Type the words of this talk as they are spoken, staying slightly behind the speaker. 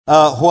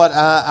What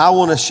I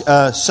want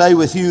to say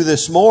with you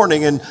this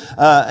morning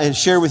and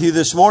share with you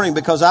this morning,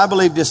 because I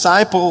believe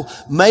disciple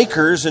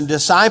makers and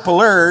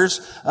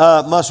disciplers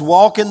must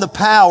walk in the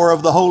power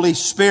of the Holy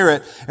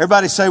Spirit.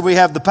 Everybody say we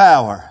have the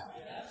power.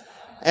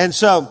 And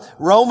so,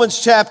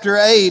 Romans chapter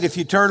 8, if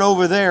you turn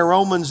over there,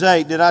 Romans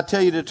 8. Did I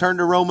tell you to turn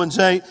to Romans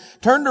 8?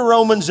 Turn to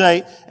Romans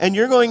 8, and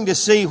you're going to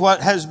see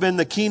what has been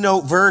the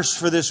keynote verse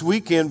for this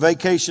weekend,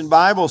 Vacation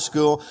Bible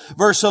School.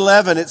 Verse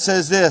 11, it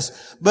says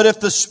this, "But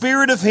if the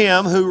Spirit of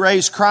Him who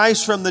raised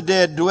Christ from the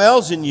dead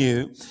dwells in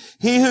you,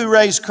 He who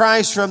raised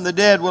Christ from the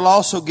dead will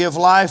also give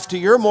life to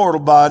your mortal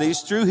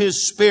bodies through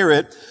His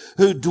Spirit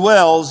who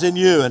dwells in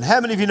you." And how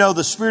many of you know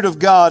the Spirit of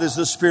God is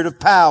the Spirit of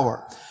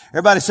power?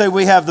 Everybody say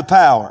we have the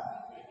power.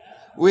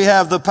 We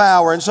have the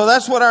power. And so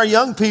that's what our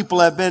young people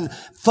have been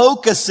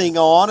focusing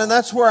on. And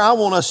that's where I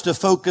want us to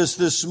focus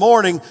this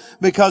morning,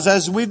 because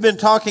as we've been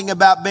talking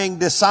about being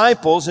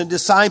disciples and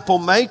disciple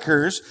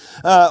makers,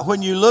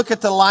 when you look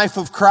at the life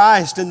of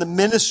Christ and the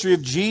ministry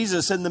of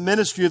Jesus and the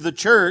ministry of the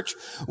church,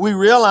 we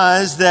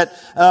realize that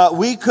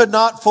we could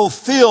not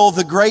fulfill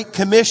the Great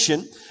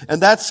Commission. And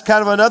that's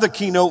kind of another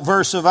keynote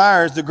verse of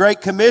ours. The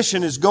Great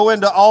Commission is go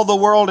into all the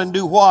world and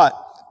do what?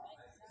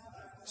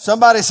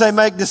 Somebody say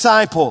make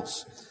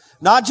disciples.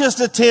 Not just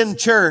attend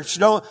church,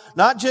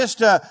 not just,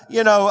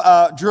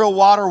 drill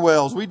water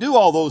wells. We do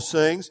all those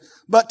things,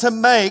 but to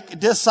make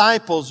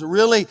disciples,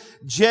 really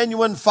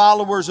genuine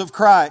followers of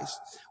Christ.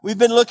 We've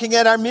been looking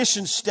at our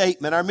mission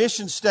statement. Our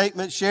mission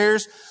statement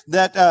shares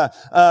that,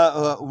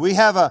 we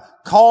have a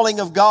calling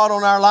of God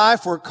on our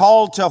life. We're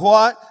called to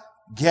what?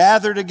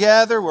 Gather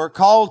together. We're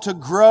called to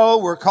grow.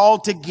 We're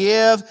called to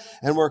give,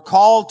 and we're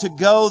called to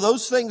go.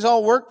 Those things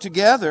all work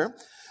together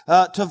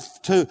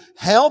to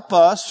help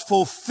us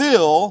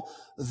fulfill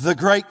the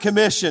Great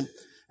Commission.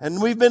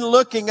 And we've been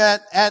looking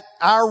at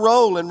our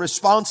role and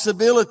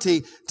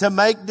responsibility to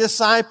make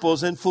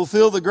disciples and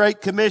fulfill the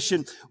Great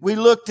Commission. We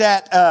looked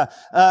at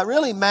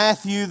really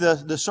Matthew,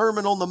 the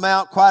Sermon on the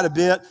Mount, quite a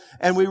bit,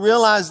 and we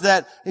realized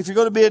that if you're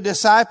going to be a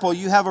disciple,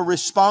 you have a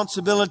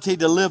responsibility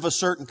to live a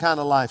certain kind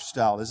of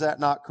lifestyle. Is that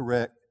not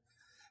correct?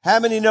 How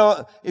many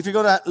know if you're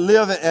going to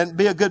live and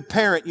be a good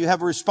parent, you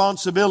have a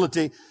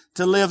responsibility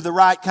to live the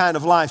right kind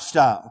of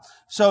lifestyle?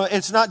 So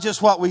it's not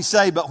just what we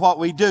say, but what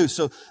we do.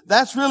 So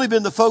that's really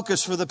been the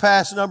focus for the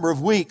past number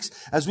of weeks.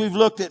 As we've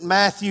looked at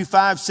Matthew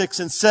 5, 6,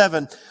 and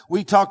 7,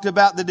 we talked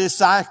about the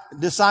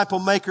disciple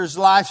maker's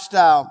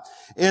lifestyle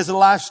is a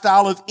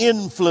lifestyle of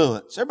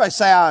influence. Everybody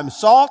say, I am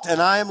salt and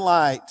I am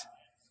light.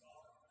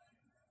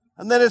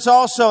 And then it's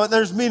also, and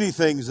there's many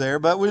things there,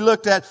 but we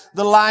looked at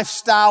the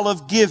lifestyle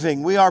of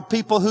giving. We are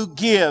people who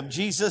give.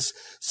 Jesus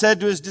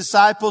said to His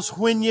disciples,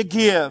 when you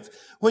give,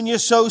 when you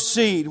sow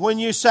seed, when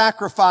you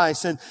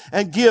sacrifice and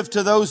give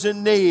to those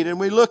in need. And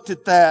we looked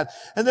at that.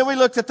 And then we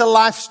looked at the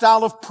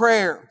lifestyle of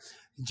prayer.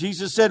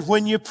 Jesus said,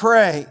 when you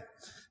pray.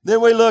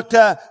 Then we looked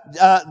at,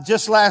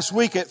 just last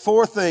week at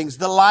 4 things.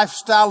 The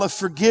lifestyle of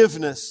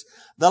forgiveness.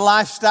 The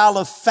lifestyle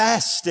of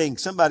fasting.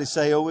 Somebody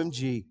say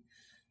OMG.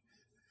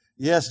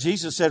 Yes,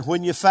 Jesus said,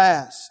 when you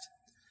fast.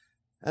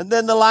 And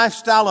then the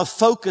lifestyle of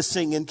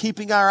focusing and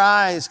keeping our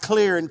eyes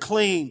clear and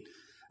clean.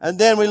 And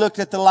then we looked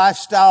at the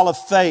lifestyle of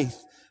faith,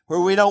 where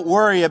we don't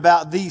worry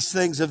about these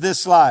things of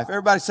this life.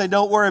 Everybody say,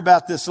 don't worry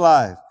about this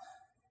life.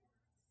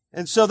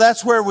 And so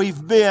that's where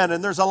we've been,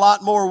 and there's a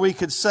lot more we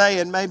could say,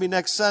 and maybe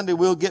next Sunday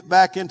we'll get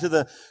back into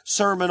the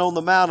Sermon on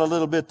the Mount a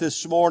little bit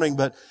this morning.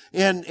 But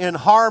in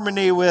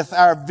harmony with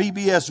our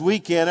VBS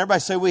weekend, everybody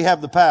say we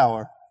have the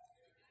power.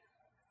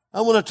 I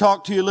want to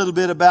talk to you a little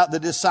bit about the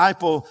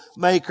disciple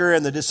maker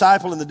and the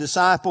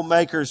disciple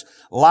maker's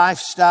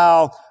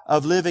lifestyle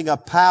of living a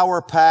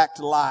power-packed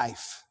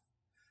life.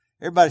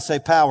 Everybody say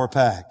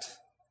power-packed.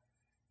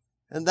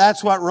 And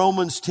that's what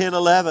Romans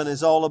 10:11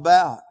 is all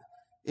about.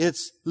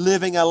 It's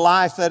living a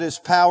life that is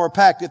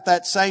power-packed. If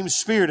that same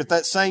Spirit, if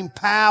that same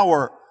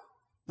power,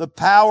 the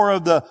power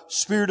of the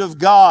Spirit of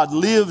God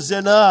lives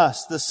in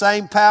us, the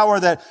same power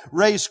that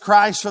raised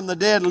Christ from the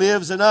dead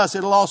lives in us,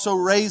 it'll also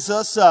raise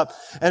us up,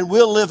 and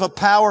we'll live a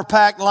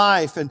power-packed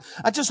life. And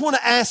I just want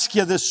to ask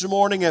you this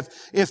morning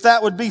if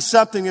that would be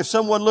something, if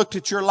someone looked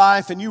at your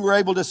life and you were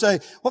able to say,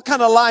 what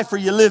kind of life are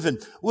you living?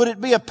 Would it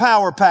be a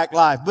power-packed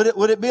life?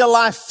 Would it be a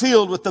life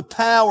filled with the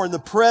power and the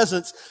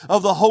presence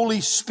of the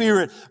Holy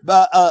Spirit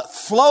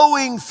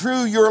flowing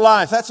through your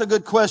life? That's a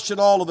good question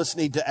all of us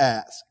need to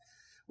ask.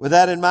 With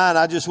that in mind,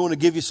 I just want to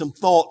give you some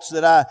thoughts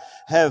that I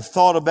have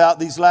thought about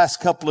these last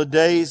couple of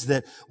days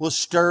that will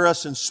stir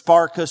us and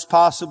spark us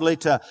possibly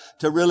to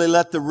really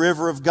let the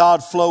river of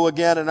God flow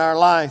again in our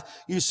life.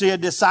 You see, a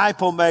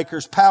disciple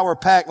maker's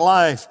power-packed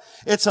life.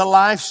 It's a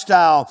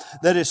lifestyle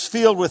that is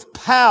filled with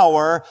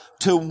power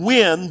to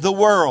win the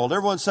world.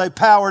 Everyone say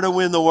power to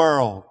win the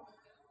world.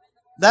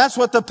 That's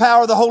what the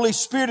power of the Holy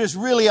Spirit is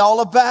really all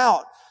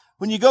about.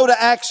 When you go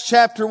to Acts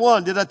chapter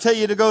 1, did I tell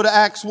you to go to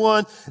Acts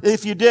 1?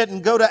 If you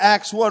didn't, go to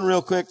Acts 1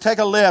 real quick. Take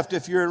a left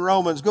if you're in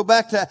Romans. Go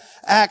back to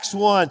Acts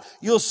 1.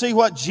 You'll see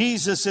what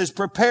Jesus is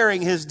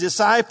preparing His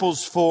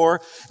disciples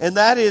for, and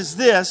that is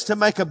this, to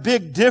make a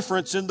big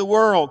difference in the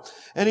world.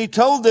 And He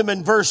told them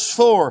in verse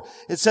 4,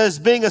 it says,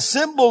 being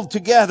assembled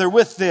together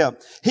with them,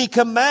 He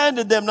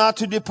commanded them not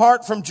to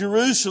depart from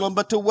Jerusalem,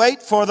 but to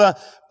wait for the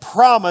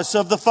promise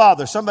of the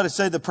Father. Somebody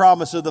say the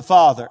promise of the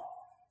Father.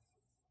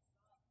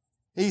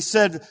 He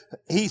said,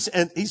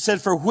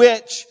 for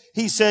which,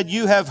 He said,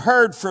 you have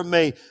heard from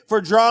me. For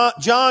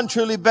John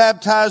truly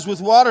baptized with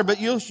water, but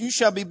you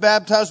shall be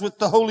baptized with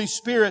the Holy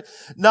Spirit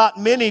not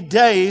many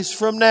days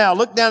from now.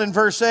 Look down in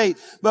verse 8.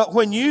 But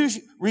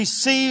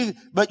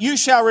you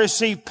shall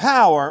receive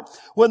power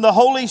when the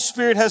Holy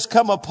Spirit has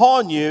come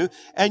upon you,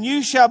 and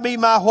you shall be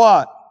my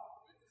what?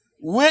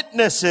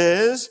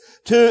 Witnesses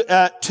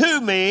to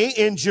me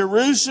in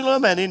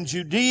Jerusalem and in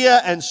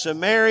Judea and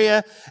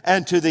Samaria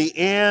and to the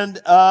end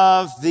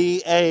of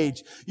the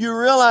age. You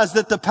realize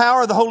that the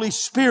power of the Holy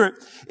Spirit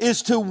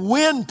is to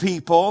win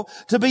people,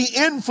 to be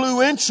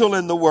influential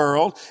in the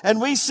world.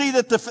 And we see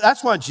that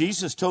that's why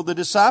Jesus told the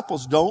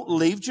disciples, don't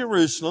leave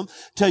Jerusalem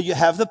till you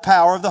have the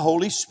power of the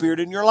Holy Spirit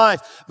in your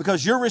life.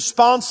 Because your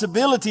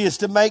responsibility is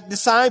to make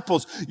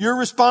disciples. Your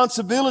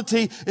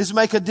responsibility is to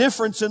make a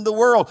difference in the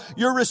world.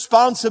 Your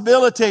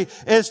responsibility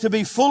is to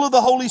be full of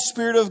the Holy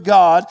Spirit of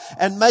God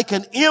and make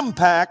an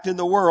impact in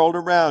the world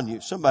around you.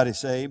 Somebody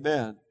say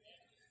amen.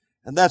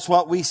 And that's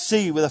what we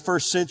see with the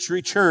first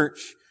century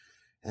church.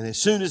 And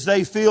as soon as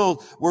they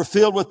were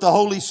filled with the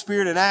Holy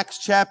Spirit in Acts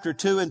chapter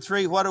 2 and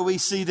 3, what do we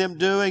see them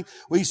doing?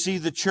 We see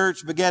the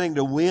church beginning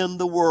to win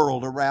the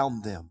world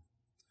around them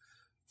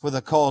for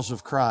the cause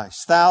of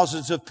Christ.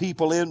 Thousands of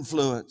people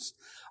influenced.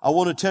 I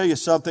want to tell you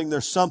something.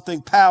 There's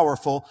something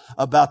powerful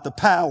about the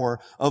power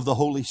of the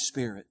Holy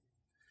Spirit.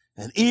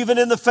 And even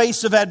in the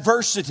face of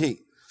adversity,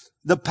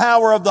 the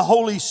power of the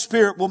Holy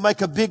Spirit will make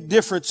a big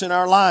difference in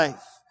our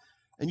life.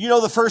 And you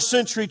know, the first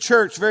century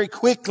church, very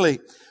quickly,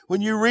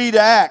 when you read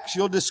Acts,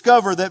 you'll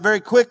discover that very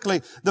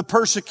quickly the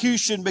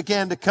persecution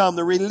began to come.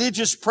 The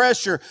religious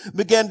pressure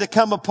began to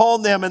come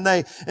upon them. And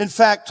they, in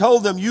fact,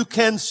 told them, you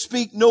can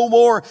speak no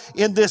more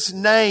in this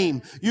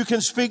name. You can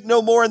speak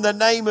no more in the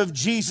name of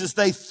Jesus.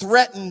 They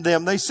threatened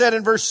them. They said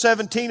in verse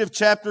 17 of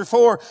chapter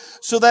 4,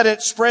 so that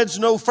it spreads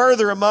no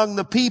further among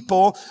the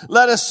people,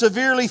 let us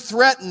severely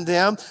threaten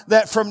them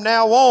that from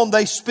now on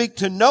they speak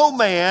to no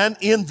man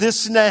in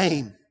this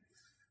name.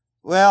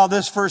 Well,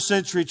 this first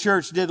century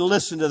church didn't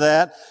listen to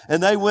that,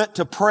 and they went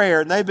to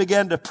prayer, and they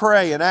began to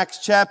pray. In Acts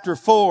chapter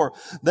 4,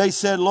 they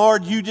said,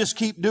 Lord, you just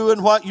keep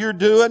doing what you're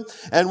doing,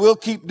 and we'll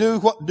keep doing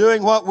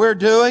what we're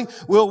doing.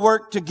 We'll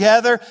work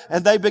together.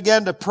 And they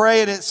began to pray,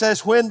 and it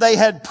says, when they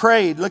had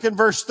prayed, look in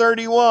verse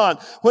 31,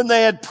 when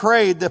they had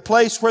prayed, the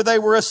place where they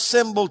were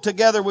assembled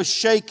together was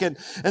shaken,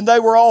 and they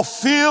were all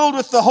filled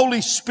with the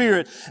Holy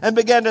Spirit, and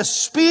began to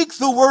speak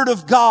the word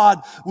of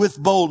God with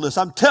boldness.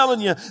 I'm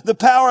telling you, the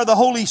power of the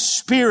Holy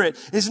Spirit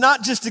is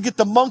not just to get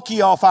the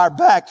monkey off our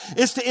back.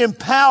 It's to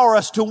empower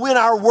us to win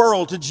our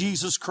world to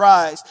Jesus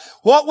Christ.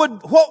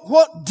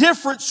 What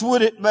difference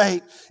would it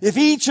make if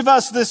each of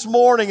us this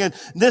morning and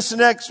this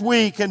next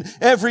week and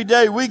every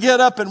day we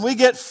get up and we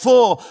get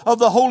full of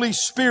the Holy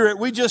Spirit?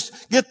 We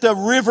just get the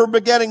river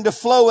beginning to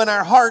flow in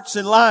our hearts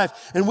and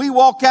life, and we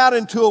walk out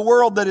into a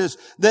world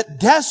that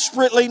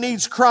desperately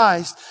needs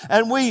Christ,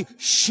 and we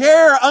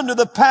share under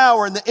the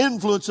power and the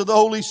influence of the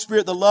Holy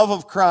Spirit, the love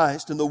of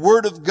Christ and the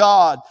Word of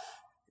God.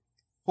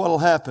 What'll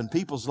happen?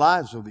 People's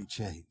lives will be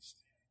changed.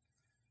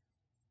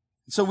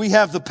 So we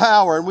have the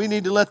power, and we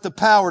need to let the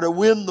power to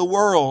win the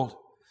world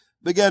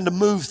begin to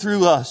move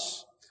through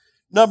us.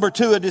 Number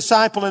 2, a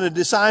disciple and a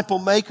disciple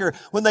maker,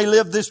 when they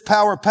live this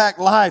power-packed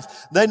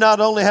life, they not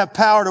only have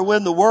power to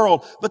win the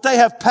world, but they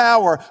have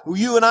power.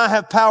 You and I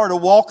have power to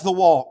walk the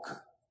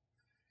walk.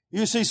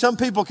 You see, some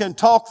people can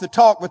talk the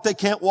talk, but they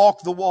can't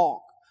walk the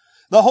walk.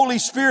 The Holy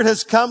Spirit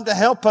has come to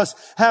help us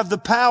have the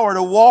power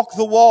to walk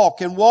the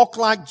walk and walk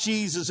like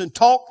Jesus and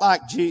talk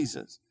like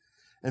Jesus.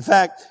 In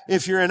fact,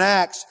 if you're in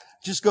Acts,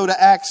 just go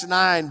to Acts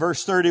 9,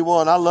 verse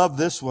 31. I love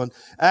this one.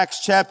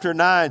 Acts chapter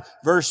 9,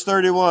 verse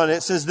 31.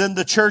 It says, then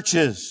the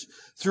churches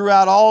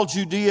throughout all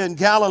Judea and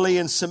Galilee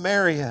and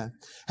Samaria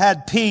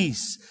had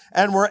peace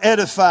and were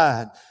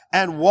edified,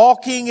 and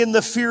walking in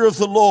the fear of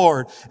the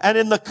Lord and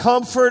in the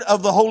comfort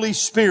of the Holy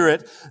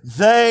Spirit,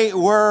 they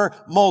were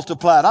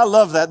multiplied. I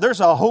love that. There's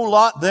a whole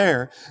lot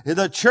there.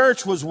 The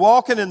church was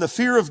walking in the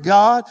fear of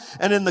God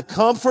and in the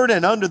comfort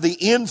and under the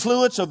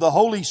influence of the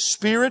Holy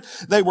Spirit.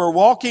 They were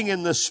walking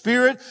in the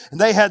Spirit, and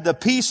they had the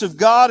peace of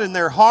God in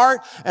their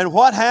heart. And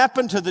what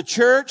happened to the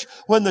church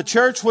when the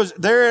church was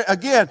there?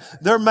 Again,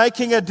 they're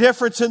making a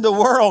difference in the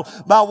world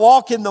by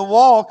walking the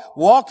walk,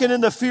 walking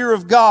in the fear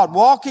of God,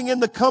 walking in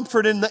the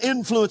comfort and the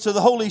influence of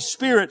the Holy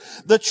Spirit.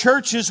 The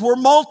churches were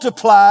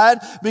multiplied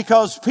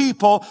because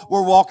people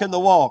were walking the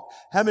walk.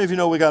 How many of you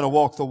know we got to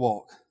walk the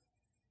walk?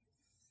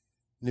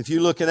 And if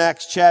you look in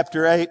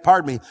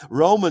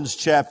Romans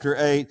chapter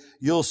 8,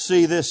 you'll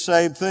see this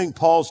same thing.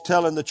 Paul's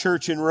telling the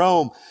church in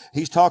Rome.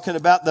 He's talking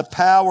about the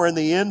power and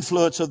the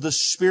influence of the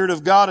Spirit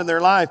of God in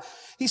their life.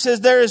 He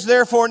says, there is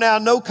therefore now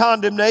no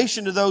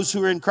condemnation to those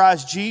who are in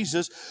Christ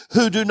Jesus,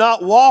 who do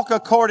not walk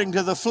according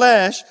to the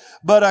flesh,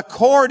 but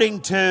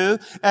according to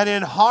and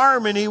in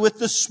harmony with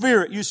the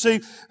Spirit. You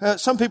see,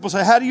 some people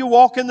say, how do you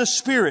walk in the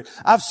Spirit?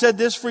 I've said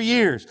this for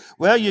years.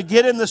 Well, you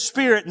get in the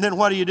Spirit, and then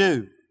what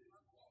do?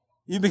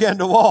 You begin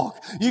to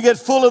walk. You get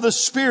full of the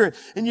Spirit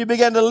and you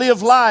begin to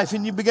live life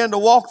and you begin to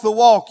walk the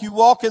walk. You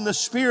walk in the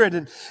Spirit,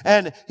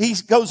 and he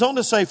goes on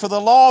to say, for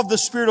the law of the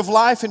Spirit of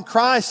life in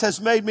Christ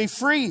has made me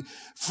free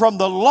from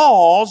the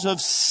laws of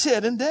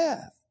sin and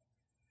death.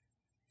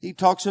 He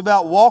talks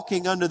about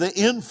walking under the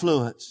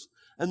influence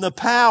and the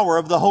power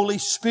of the Holy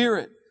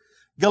Spirit.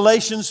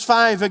 Galatians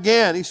 5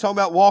 again, he's talking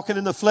about walking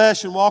in the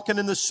flesh and walking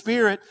in the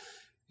Spirit.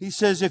 He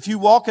says, if you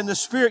walk in the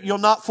Spirit, you'll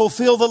not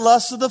fulfill the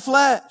lusts of the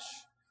flesh.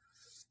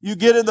 You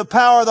get in the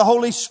power of the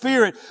Holy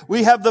Spirit.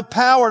 We have the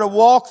power to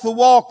walk the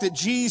walk that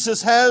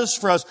Jesus has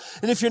for us.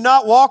 And if you're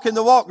not walking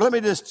the walk, let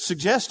me just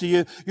suggest to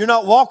you, you're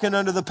not walking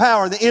under the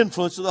power and the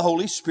influence of the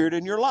Holy Spirit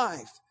in your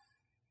life.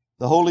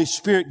 The Holy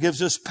Spirit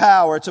gives us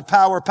power. It's a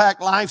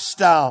power-packed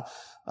lifestyle,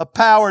 a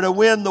power to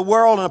win the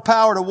world and a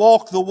power to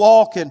walk the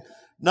walk. And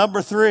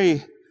number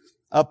 3,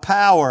 a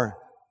power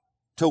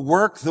to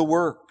work the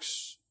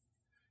works.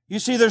 You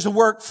see, there's a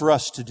work for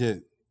us to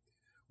do.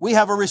 We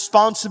have a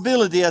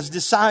responsibility as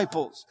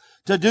disciples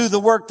to do the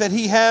work that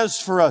He has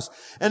for us.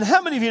 And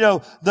how many of you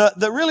know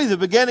the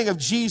beginning of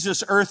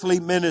Jesus' earthly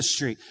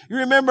ministry? You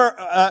remember,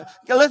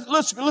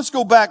 let's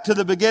go back to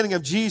the beginning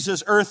of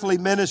Jesus' earthly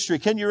ministry.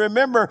 Can you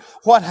remember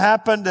what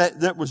happened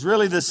that was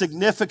really the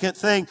significant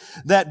thing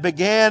that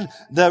began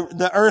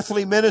the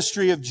earthly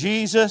ministry of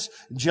Jesus?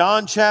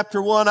 John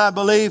chapter 1, I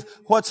believe.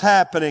 What's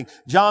happening?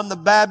 John the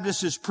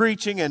Baptist is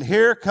preaching, and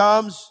here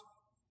comes,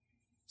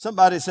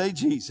 somebody say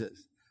Jesus.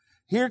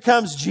 Here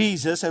comes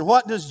Jesus, and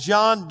what does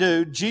John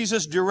do?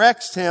 Jesus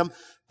directs him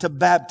to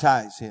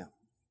baptize him.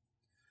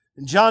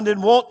 And John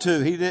didn't want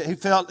to. He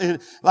felt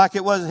like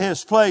it wasn't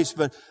his place,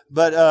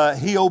 but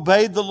he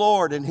obeyed the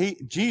Lord, and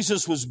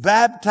Jesus was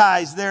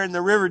baptized there in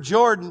the River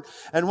Jordan.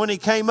 And when he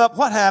came up,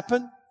 what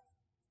happened?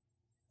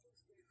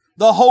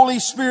 The Holy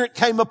Spirit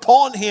came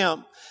upon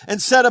him and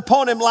sat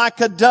upon him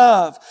like a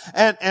dove.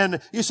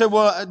 And you say,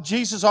 well,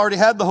 Jesus already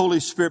had the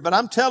Holy Spirit. But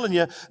I'm telling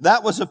you,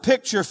 that was a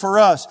picture for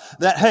us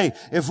that, hey,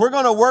 if we're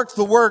going to work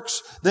the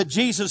works that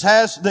Jesus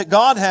has, that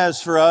God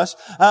has for us,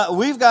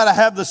 we've got to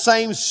have the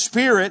same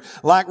Spirit,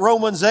 like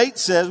Romans 8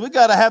 says. We've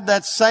got to have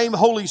that same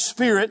Holy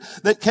Spirit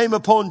that came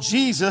upon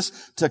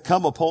Jesus to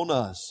come upon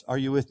us. Are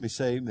you with me?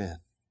 Say amen.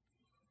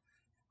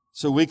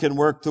 So we can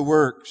work the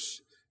works.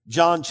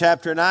 John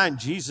chapter 9,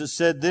 Jesus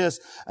said this.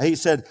 He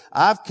said,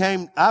 I've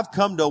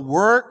come to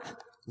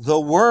work the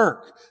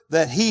work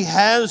that He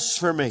has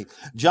for me.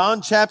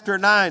 John chapter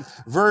 9,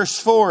 verse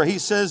 4, He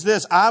says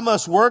this, I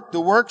must work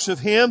the works of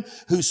Him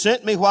who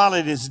sent me while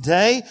it is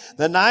day.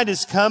 The night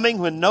is coming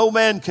when no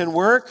man can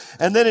work.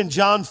 And then in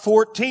John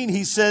 14,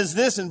 He says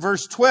this in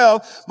verse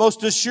 12,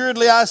 most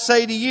assuredly I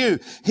say to you,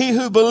 he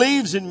who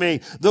believes in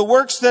me, the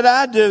works that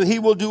I do, he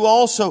will do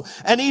also.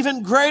 And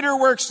even greater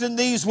works than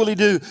these will he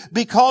do,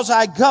 because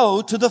I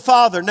go to the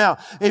Father. Now,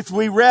 if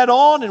we read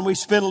on and we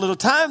spend a little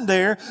time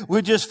there,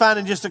 we just find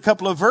in just a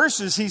couple of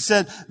verses, He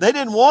said, they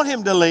didn't want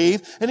Him to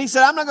leave. And He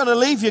said, I'm not going to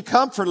leave you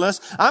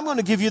comfortless. I'm going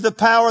to give you the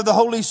power of the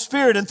Holy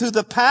Spirit. And through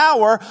the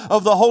power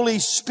of the Holy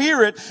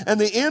Spirit and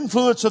the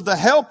influence of the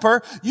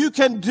Helper, you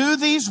can do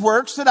these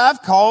works that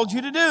I've called you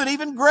to do. And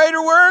even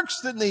greater works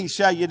than these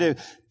shall you do.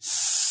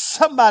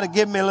 Somebody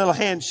give me a little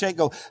handshake.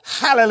 Go,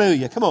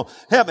 hallelujah. Come on,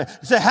 help me.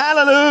 Say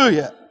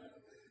hallelujah.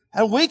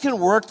 And we can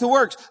work the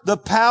works. The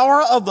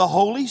power of the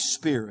Holy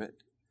Spirit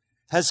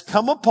has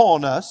come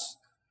upon us,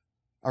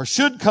 or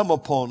should come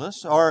upon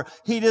us, or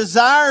He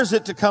desires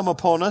it to come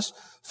upon us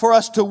for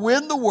us to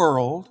win the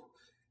world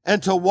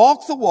and to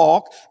walk the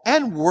walk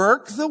and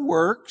work the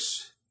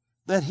works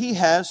that He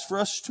has for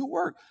us to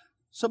work.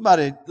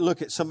 Somebody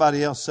look at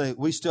somebody else, say,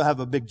 we still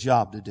have a big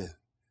job to do.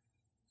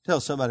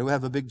 Tell somebody we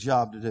have a big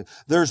job to do.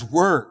 There's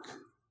work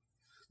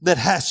that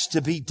has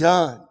to be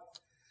done.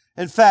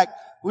 In fact,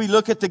 we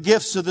look at the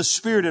gifts of the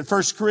Spirit in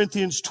 1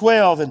 Corinthians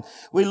 12, and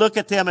we look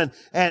at them,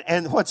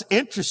 and what's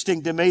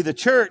interesting to me, the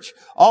church,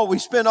 we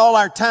spend all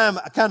our time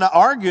kind of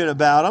arguing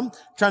about them,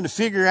 trying to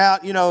figure out,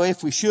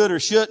 if we should or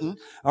shouldn't,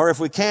 or if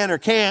we can or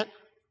can't,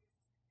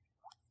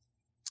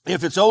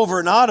 if it's over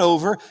or not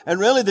over. And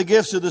really the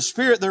gifts of the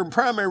Spirit, their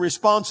primary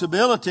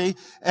responsibility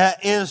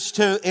is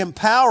to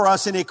empower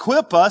us and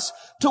equip us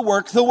to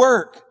work the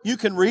work. You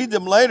can read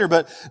them later,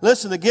 but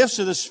listen, the gifts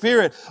of the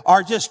Spirit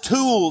are just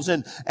tools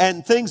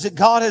and things that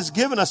God has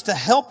given us to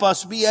help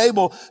us be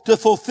able to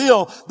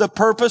fulfill the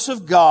purpose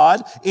of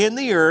God in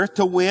the earth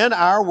to win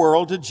our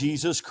world to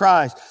Jesus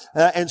Christ.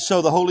 And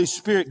so the Holy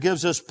Spirit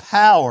gives us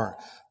power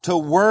to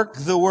work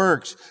the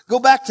works. Go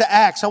back to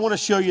Acts. I want to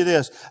show you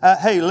this.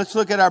 Hey, let's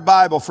look at our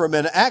Bible for a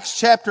minute. Acts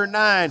chapter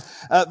 9,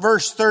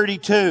 verse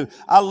 32.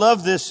 I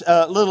love this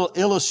little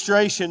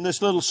illustration,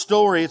 this little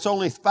story. It's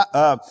only,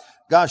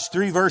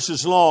 3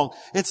 verses long.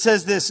 It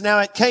says this, "Now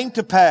it came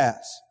to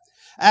pass,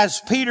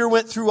 as Peter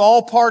went through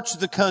all parts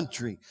of the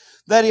country,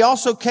 that he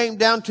also came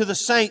down to the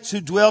saints who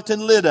dwelt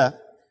in Lydda.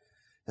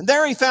 And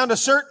there he found a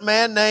certain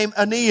man named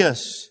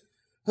Aeneas,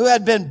 who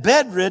had been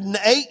bedridden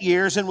 8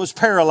 years and was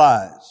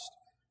paralyzed.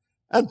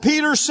 And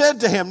Peter said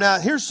to him," now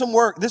here's some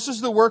work. This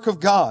is the work of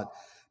God.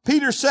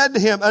 Peter said to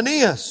him,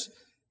 "Aeneas,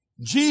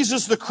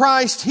 Jesus the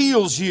Christ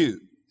heals you.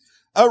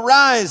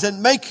 Arise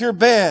and make your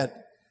bed."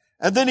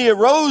 And then he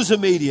arose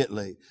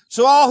immediately.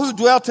 So all who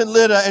dwelt in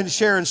Lydda and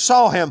Sharon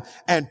saw him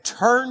and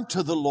turned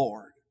to the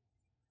Lord.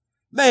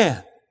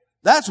 Man,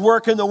 that's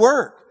working the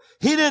work.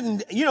 He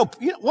didn't,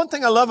 one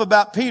thing I love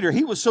about Peter,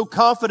 he was so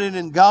confident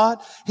in God.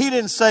 He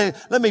didn't say,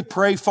 "Let me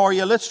pray for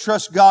you. Let's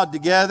trust God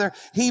together."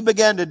 He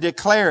began to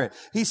declare it.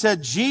 He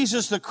said,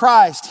 "Jesus the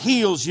Christ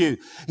heals you."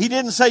 He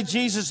didn't say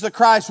Jesus the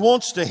Christ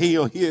wants to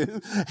heal you.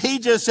 He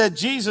just said,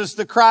 "Jesus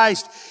the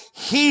Christ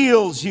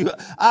heals you."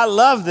 I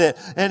love that.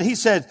 And he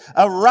said,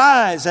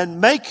 "Arise and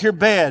make your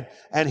bed."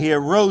 And he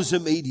arose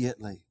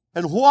immediately.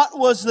 And what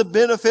was the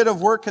benefit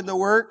of working the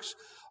works?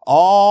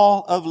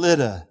 All of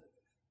Lydda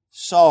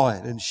saw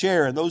it, and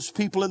Sharon, those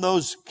people in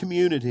those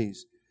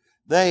communities,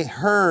 they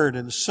heard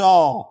and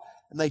saw,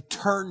 and they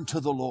turned to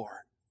the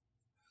Lord.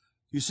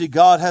 You see,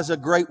 God has a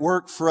great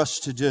work for us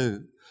to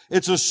do.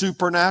 It's a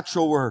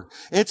supernatural work.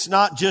 It's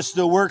not just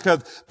the work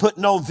of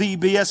putting on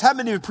VBS. How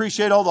many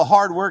appreciate all the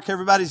hard work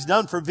everybody's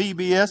done for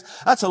VBS?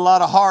 That's a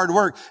lot of hard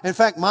work. In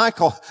fact,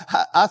 Michael,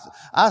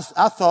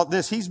 I thought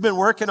this. He's been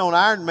working on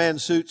Iron Man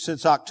suits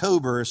since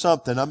October or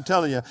something. I'm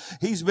telling you,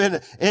 he's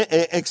been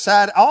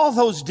excited. All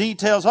those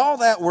details, all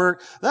that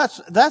work,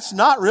 that's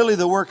not really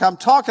the work I'm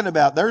talking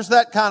about. There's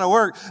that kind of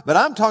work, but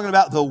I'm talking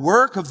about the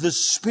work of the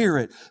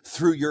Spirit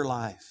through your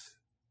life.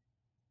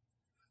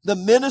 The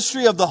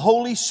ministry of the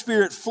Holy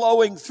Spirit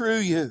flowing through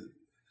you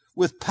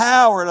with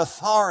power and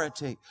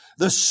authority.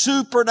 The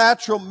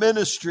supernatural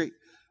ministry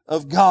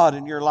of God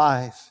in your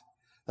life.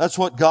 That's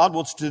what God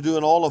wants to do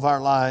in all of our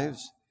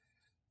lives.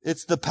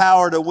 It's the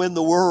power to win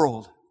the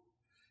world.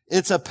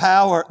 It's the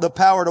power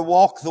to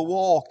walk the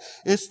walk.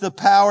 It's the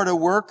power to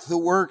work the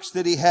works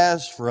that He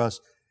has for us.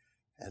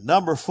 And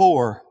number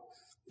 4,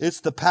 it's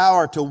the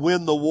power to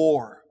win the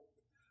war.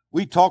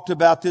 We talked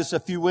about this a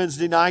few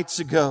Wednesday nights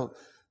ago.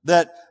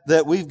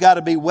 That we've got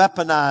to be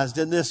weaponized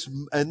in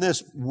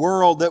this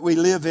world that we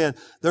live in.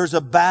 There's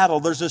a battle.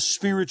 There's a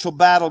spiritual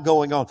battle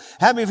going on.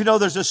 How many of you know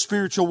there's a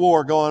spiritual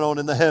war going on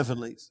in the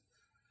heavenlies?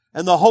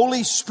 And the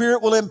Holy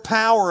Spirit will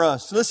empower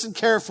us. Listen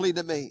carefully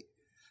to me.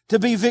 To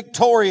be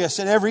victorious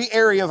in every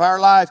area of our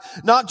life.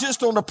 Not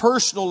just on a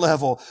personal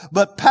level,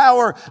 but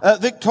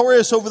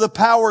victorious over the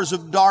powers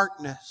of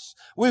darkness.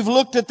 We've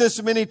looked at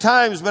this many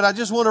times, but I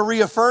just want to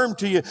reaffirm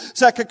to you,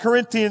 2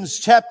 Corinthians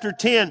chapter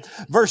 10,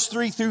 verse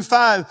 3 through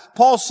 5.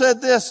 Paul said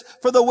this,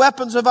 "For the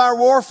weapons of our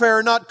warfare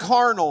are not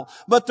carnal,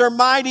 but they're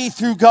mighty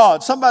through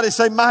God." Somebody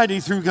say mighty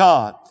through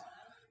God.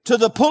 "To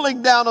the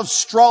pulling down of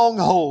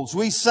strongholds."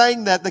 We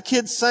sang that. The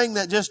kids sang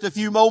that just a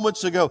few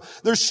moments ago.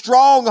 There's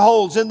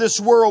strongholds in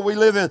this world we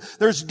live in.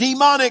 There's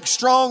demonic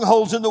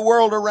strongholds in the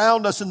world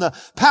around us, and the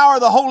power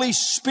of the Holy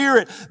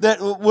Spirit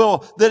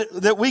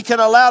that we can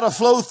allow to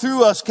flow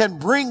through us can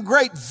bring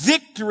great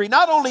victory,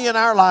 not only in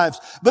our lives,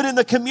 but in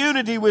the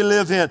community we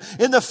live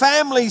in the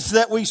families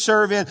that we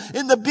serve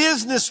in the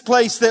business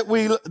place that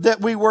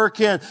we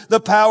work in. The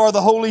power of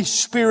the Holy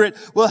Spirit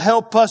will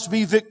help us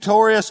be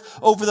victorious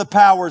over the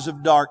powers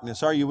of darkness.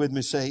 Are you with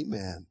me? Say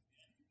amen.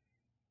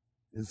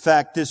 In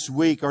fact, this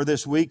week or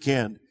this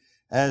weekend,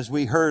 as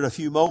we heard a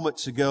few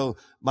moments ago,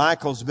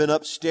 Michael's been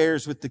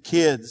upstairs with the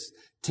kids,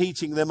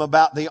 teaching them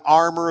about the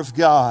armor of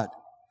God.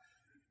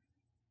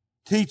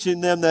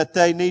 Teaching them that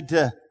they need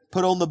to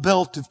put on the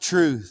belt of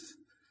truth,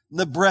 and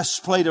the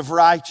breastplate of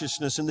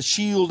righteousness, and the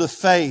shield of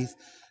faith,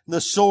 and the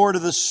sword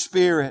of the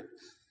Spirit,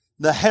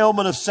 the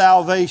helmet of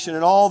salvation,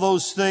 and all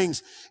those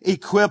things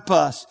equip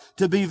us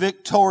to be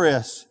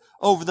victorious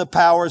over the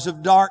powers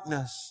of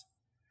darkness.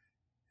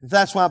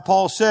 That's why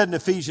Paul said in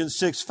Ephesians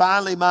 6,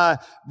 "Finally, my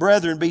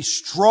brethren, be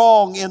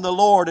strong in the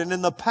Lord and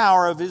in the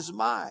power of His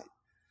might.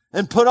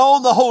 And put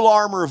on the whole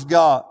armor of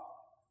God.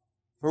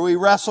 For we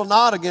wrestle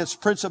not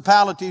against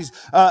principalities,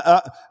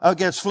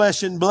 against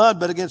flesh and blood,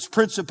 but against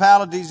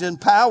principalities and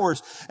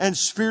powers and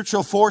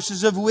spiritual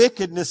forces of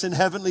wickedness in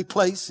heavenly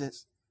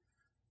places."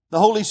 The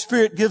Holy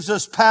Spirit gives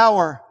us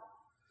power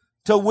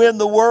to win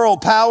the world,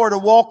 power to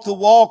walk the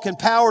walk, and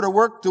power to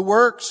work the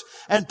works,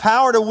 and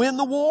power to win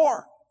the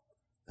war.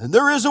 And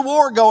there is a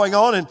war going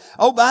on. And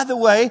oh, by the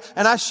way,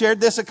 and I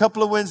shared this a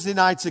couple of Wednesday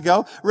nights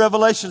ago,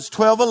 Revelations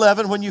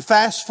 12:11, when you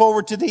fast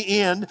forward to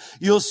the end,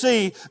 you'll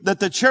see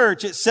that the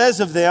church, it says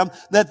of them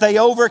that they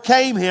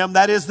overcame him,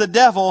 that is the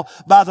devil,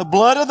 by the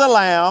blood of the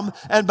Lamb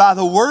and by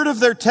the word of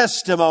their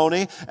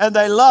testimony, and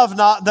they love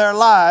not their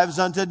lives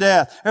unto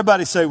death.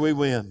 Everybody say we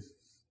win.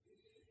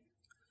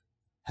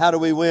 How do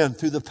we win?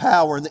 Through the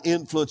power and the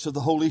influence of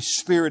the Holy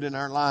Spirit in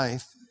our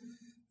life.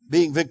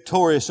 Being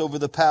victorious over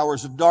the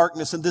powers of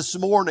darkness. And this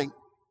morning,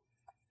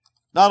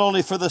 not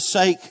only for the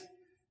sake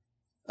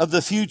of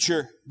the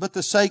future, but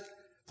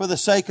for the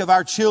sake of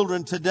our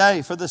children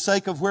today, for the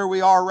sake of where we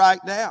are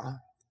right now,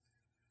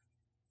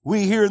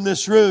 we here in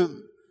this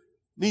room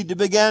need to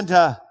begin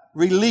to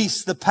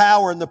release the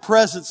power and the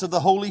presence of the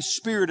Holy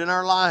Spirit in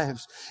our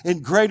lives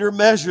in greater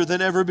measure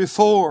than ever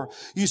before.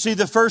 You see,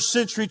 the first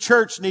century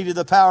church needed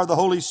the power of the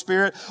Holy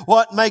Spirit.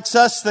 What makes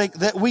us think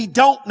that we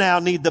don't now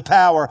need the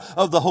power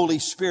of the Holy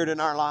Spirit in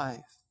our life?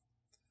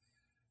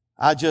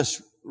 I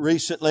just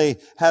recently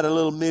had a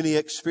little mini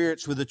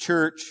experience with a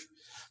church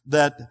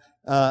that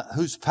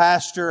whose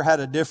pastor had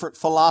a different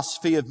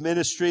philosophy of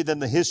ministry than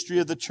the history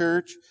of the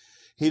church.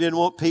 He didn't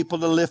want people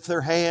to lift their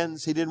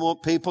hands. He didn't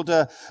want people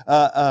to,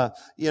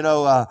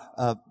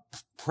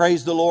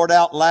 praise the Lord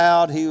out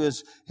loud. He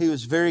was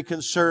very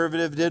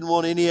conservative, didn't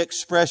want any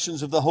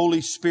expressions of the Holy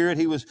Spirit.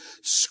 He was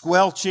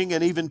squelching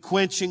and even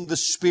quenching the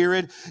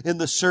Spirit in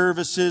the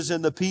services,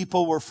 and the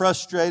people were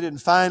frustrated. And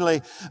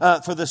finally,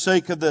 for the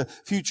sake of the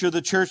future of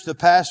the church, the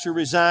pastor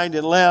resigned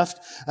and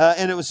left.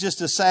 And it was just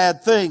a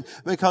sad thing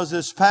because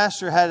this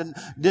pastor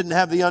didn't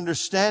have the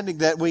understanding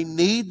that we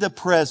need the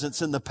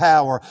presence and the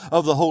power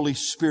of the Holy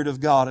Spirit of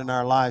God in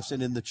our lives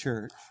and in the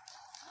church.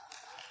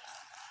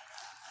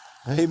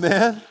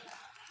 Amen.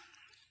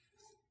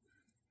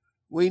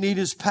 We need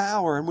His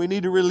power, and we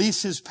need to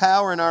release His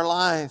power in our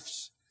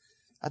lives.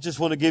 I just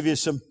want to give you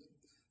some,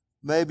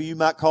 maybe you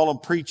might call them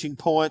preaching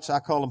points. I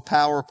call them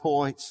power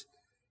points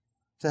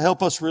to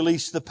help us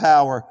release the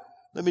power.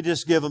 Let me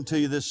just give them to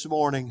you this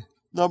morning.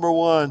 Number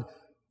one,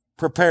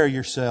 prepare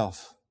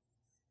yourself.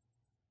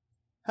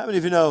 How many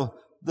of you know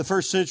the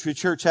first century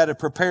church had to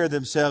prepare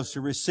themselves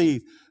to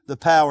receive the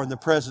power and the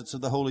presence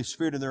of the Holy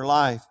Spirit in their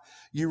life?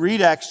 You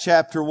read Acts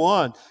chapter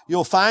 1,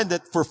 you'll find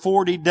that for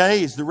 40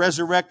 days the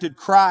resurrected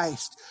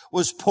Christ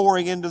was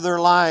pouring into their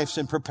lives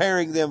and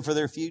preparing them for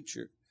their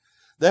future.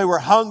 They were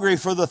hungry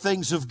for the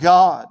things of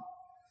God.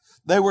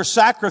 They were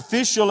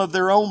sacrificial of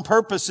their own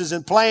purposes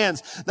and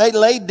plans. They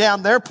laid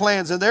down their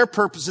plans and their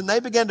purpose, and they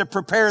began to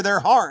prepare their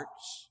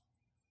hearts.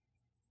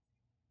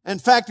 In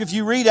fact, if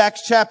you read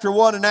Acts chapter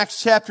 1 and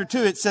Acts chapter 2,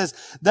 it says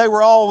they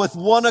were all with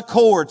one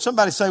accord.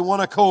 Somebody say one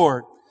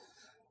accord.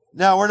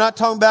 Now, we're not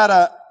talking about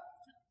a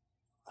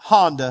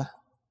Honda.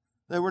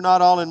 They were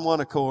not all in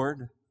one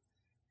accord.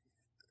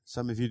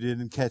 Some of you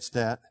didn't catch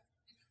that.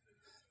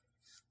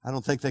 I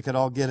don't think they could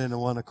all get into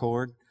one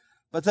accord.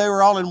 But they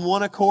were all in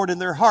one accord in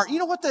their heart. You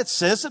know what that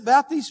says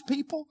about these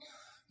people?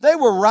 They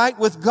were right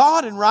with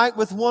God and right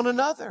with one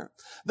another.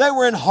 They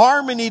were in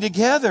harmony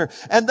together,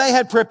 and they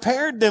had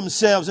prepared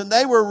themselves, and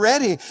they were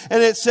ready.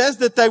 And it says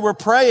that they were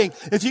praying.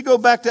 If you go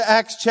back to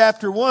Acts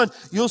chapter 1,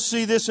 you'll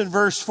see this in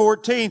verse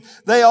 14.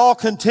 They all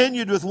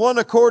continued with one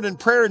accord in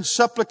prayer and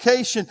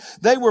supplication.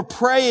 They were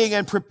praying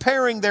and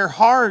preparing their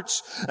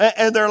hearts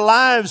and their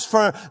lives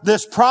for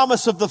this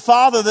promise of the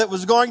Father that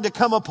was going to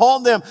come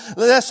upon them.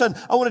 Listen,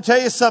 I want to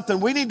tell you something.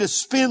 We need to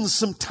spend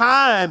some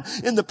time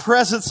in the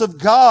presence of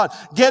God,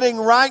 getting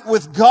right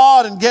with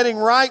God and getting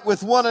right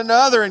with one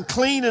another and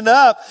cleaning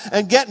up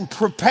and getting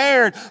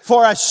prepared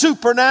for a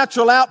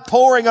supernatural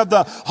outpouring of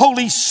the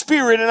Holy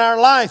Spirit in our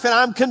life. And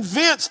I'm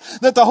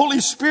convinced that the Holy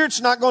Spirit's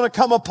not going to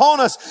come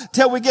upon us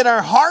till we get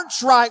our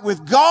hearts right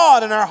with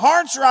God and our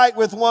hearts right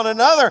with one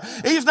another.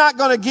 He's not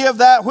going to give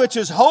that which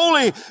is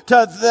holy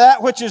to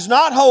that which is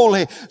not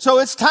holy. So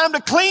it's time to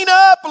clean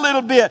up a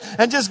little bit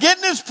and just get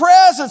in His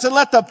presence and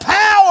let the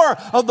power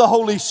of the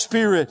Holy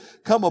Spirit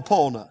come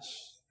upon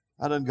us.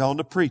 I done gone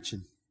to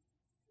preaching.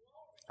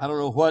 I don't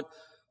know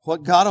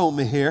what got on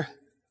me here.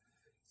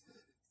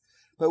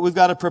 But we've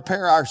got to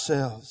prepare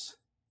ourselves.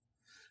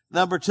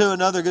 Number two,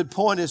 another good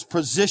point is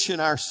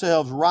position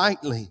ourselves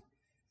rightly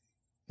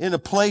in a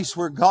place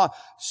where God,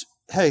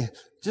 hey,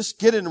 just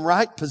get in the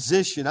right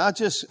position. I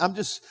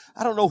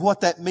don't know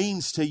what that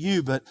means to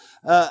you, but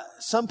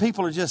some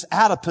people are just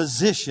out of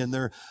position.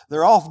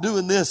 They're off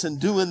doing this and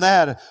doing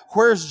that.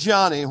 Where's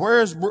Johnny?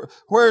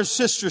 Where's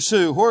Sister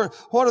Sue?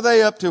 What are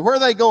they up to? Where are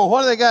they going?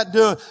 What do they got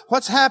doing?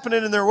 What's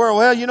happening in their world?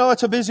 Well, you know,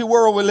 it's a busy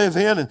world we live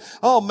in, and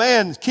oh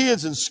man,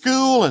 kids and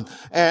school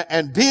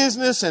and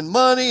business and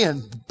money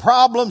and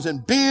problems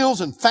and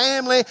bills and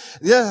family.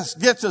 This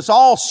gets us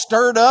all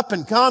stirred up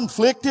and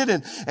conflicted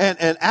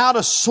and out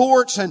of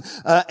sorts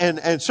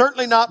and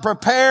certainly not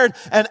prepared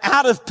and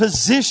out of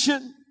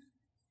position.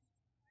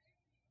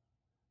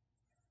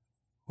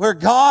 Where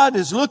God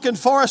is looking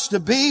for us to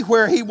be,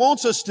 where He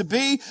wants us to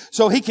be,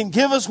 so He can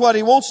give us what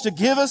He wants to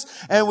give us,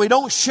 and we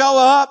don't show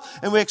up,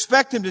 and we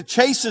expect Him to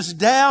chase us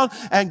down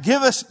and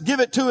give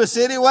it to us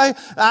anyway.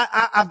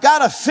 I've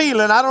got a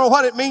feeling, I don't know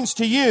what it means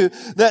to you,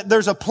 that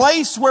there's a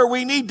place where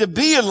we need to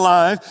be in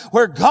life,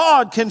 where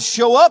God can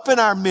show up in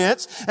our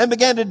midst and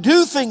begin to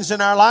do things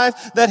in our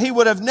life that He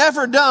would have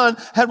never done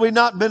had we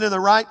not been in the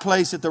right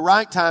place at the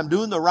right time,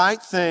 doing the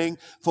right thing,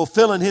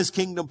 fulfilling His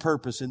kingdom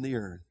purpose in the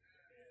earth.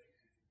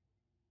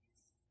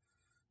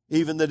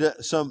 Even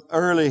some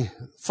early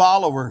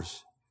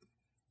followers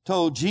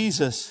told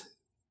Jesus,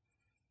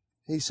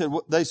 They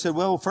said,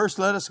 well, first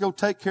let us go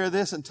take care of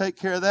this and take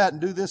care of that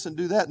and do this and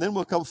do that, and then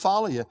we'll come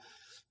follow you.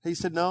 He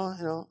said,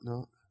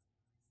 no.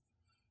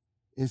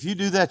 If you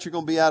do that, you're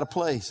going to be out of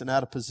place and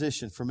out of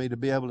position for me to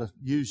be able to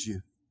use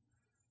you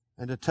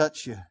and to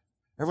touch you.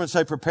 Everyone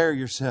say, prepare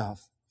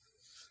yourself.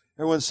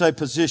 Everyone say,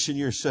 position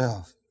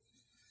yourself.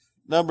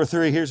 Number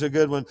 3, here's a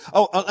good one.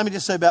 Let me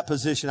just say about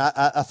position.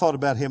 I thought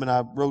about him and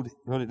I wrote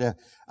it down.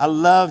 I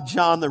love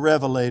John the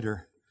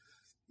Revelator.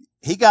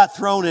 He got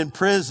thrown in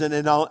prison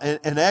and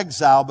in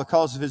exile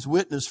because of his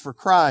witness for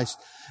Christ.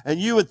 And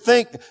you would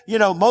think,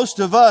 most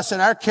of us in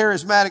our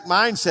charismatic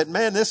mindset,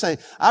 man,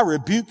 I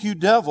rebuke you,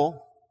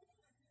 devil.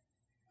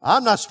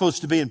 I'm not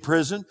supposed to be in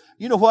prison.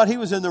 You know what? He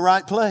was in the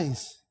right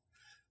place.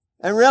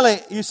 And really,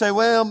 you say,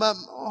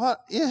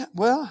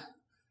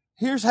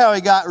 here's how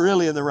he got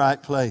really in the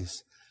right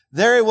place.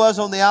 There he was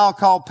on the isle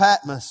called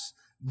Patmos,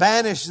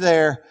 banished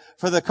there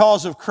for the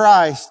cause of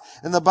Christ.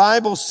 And the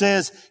Bible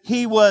says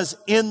he was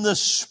in the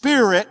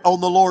Spirit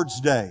on the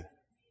Lord's day.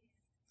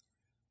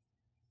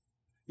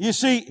 You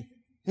see,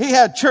 he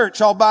had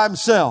church all by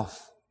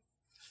himself.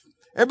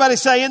 Everybody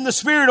say, in the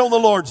Spirit on the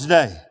Lord's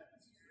day.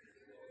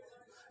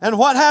 And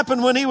what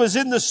happened when he was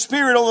in the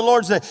Spirit on the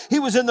Lord's day? He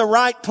was in the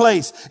right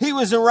place. He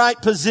was in the right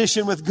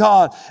position with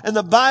God. And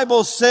the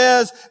Bible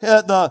says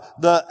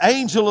the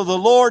angel of the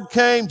Lord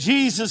came.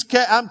 Jesus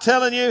came. I'm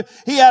telling you,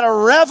 he had a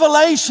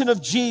revelation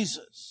of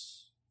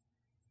Jesus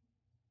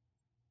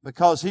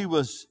because he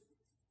was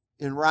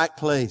in right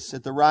place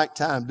at the right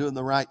time, doing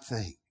the right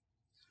thing.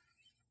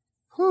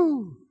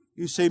 Whew.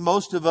 You see,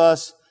 most of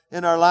us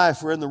in our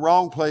life, we're in the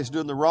wrong place,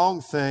 doing the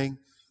wrong thing.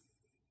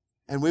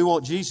 And we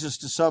want Jesus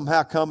to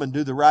somehow come and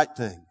do the right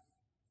thing.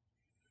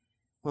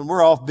 When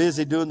we're off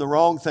busy doing the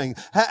wrong thing.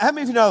 How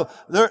many of you know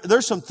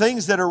there's some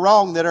things that are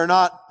wrong that are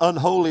not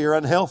unholy or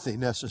unhealthy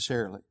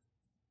necessarily?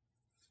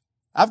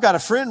 I've got a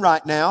friend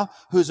right now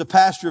who's a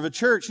pastor of a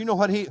church. You know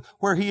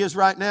where he is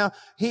right now?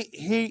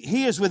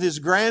 He is with his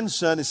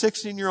grandson, his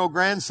 16-year-old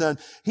grandson.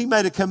 He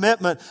made a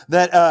commitment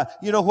that,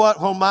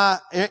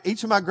 when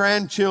each of my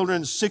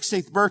grandchildren's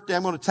 16th birthday,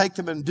 I'm going to take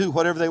them and do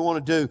whatever they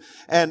want to do.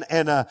 And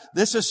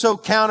this is so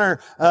counter,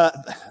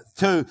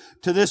 to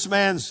this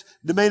man's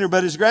demeanor.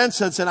 But his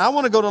grandson said, I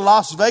want to go to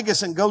Las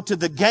Vegas and go to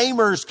the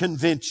gamers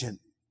convention,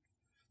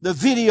 the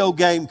video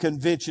game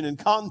convention and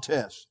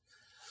contest.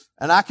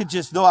 And I could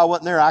just, though I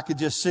wasn't there, I could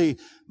just see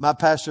my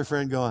pastor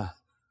friend going,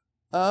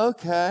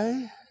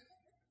 okay.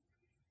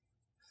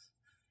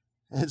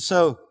 And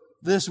so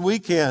this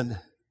weekend,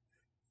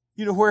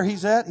 you know where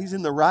he's at? He's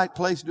in the right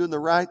place doing the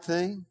right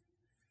thing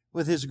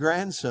with his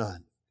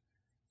grandson.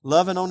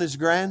 Loving on his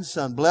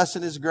grandson,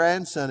 blessing his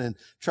grandson, and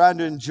trying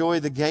to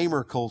enjoy the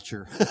gamer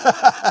culture.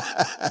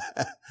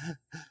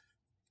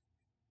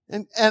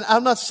 And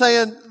I'm not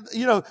saying,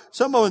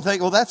 someone would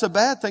think, well, that's a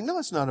bad thing. No,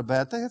 it's not a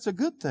bad thing. It's a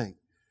good thing.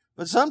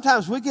 But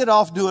sometimes we get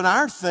off doing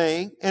our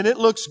thing and it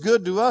looks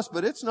good to us,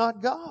 but it's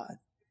not God.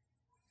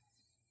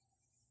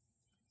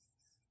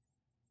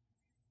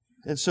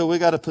 And so we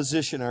got to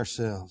position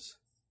ourselves.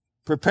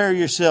 Prepare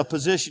yourself,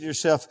 position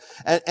yourself.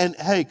 And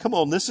hey, come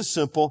on, this is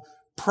simple.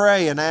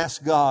 Pray and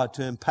ask God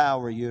to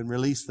empower you and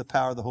release the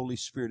power of the Holy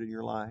Spirit in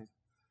your life.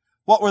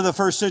 What were the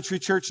first century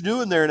church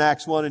doing there in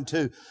Acts 1 and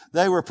 2?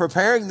 They were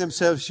preparing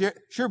themselves,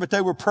 sure, but they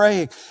were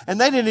praying.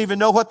 And they didn't even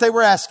know what they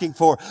were asking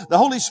for. The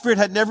Holy Spirit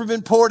had never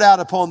been poured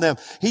out upon them.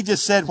 He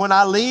just said, when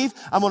I leave,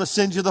 I'm going to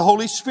send you the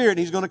Holy Spirit.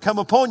 He's going to come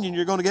upon you and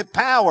you're going to get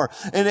power.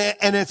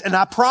 And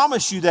I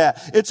promise you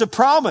that. It's a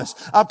promise.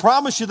 I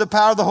promise you the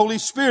power of the Holy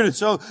Spirit. And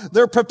so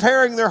they're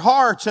preparing their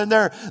hearts and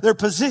they're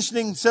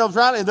positioning themselves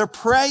right and they're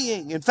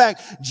praying. In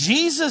fact,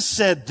 Jesus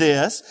said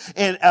this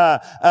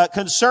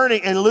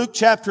concerning in Luke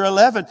chapter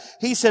 11.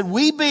 He said,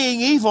 we being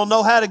evil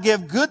know how to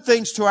give good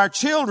things to our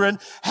children.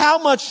 How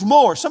much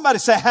more? Somebody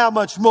say, how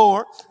much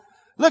more?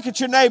 Look at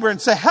your neighbor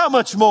and say, how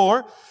much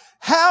more?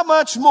 How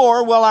much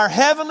more will our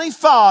Heavenly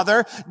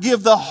Father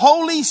give the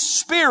Holy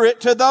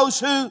Spirit to those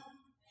who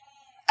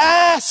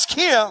ask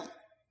Him?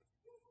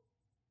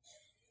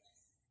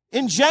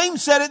 And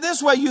James said it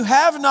this way, you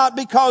have not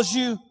because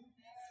you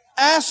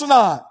ask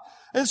not.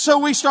 And so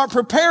we start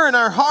preparing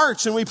our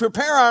hearts and we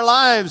prepare our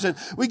lives and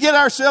we get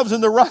ourselves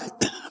in the right,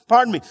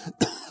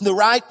 the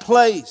right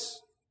place.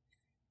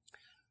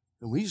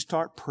 And we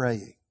start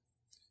praying.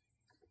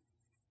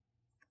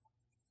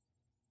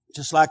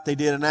 Just like they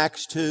did in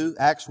Acts 2,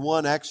 Acts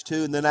 1, Acts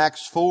 2, and then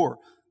Acts 4.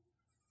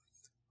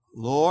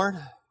 Lord,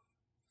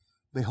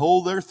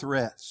 behold their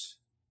threats,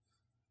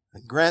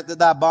 and grant that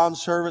thy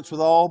bondservants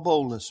with all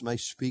boldness may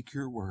speak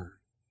your word.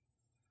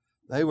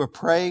 They were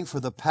praying for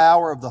the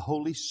power of the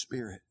Holy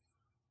Spirit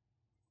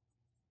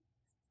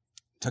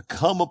to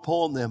come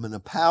upon them and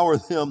empower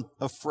them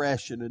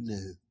afresh and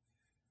anew.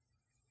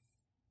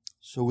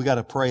 So we got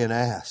to pray and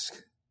ask.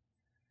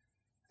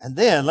 And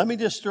then let me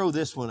just throw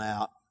this one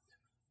out.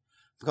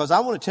 Because I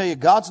want to tell you,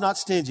 God's not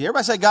stingy.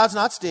 Everybody say God's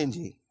not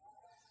stingy.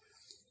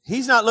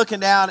 He's not looking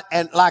down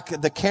and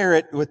like the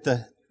carrot with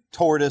the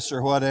tortoise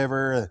or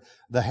whatever,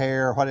 the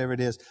hair or whatever it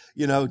is,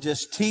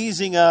 just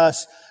teasing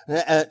us,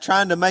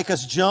 trying to make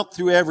us jump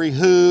through every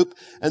hoop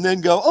and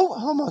then go, oh,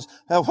 almost.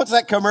 What's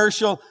that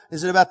commercial?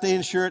 Is it about the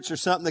insurance or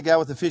something? The guy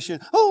with the fishing.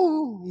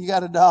 Oh, you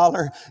got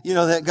 $1.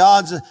 That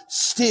God's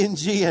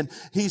stingy and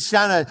He's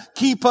trying to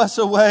keep us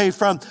away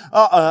from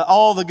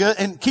all the good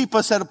and keep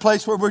us at a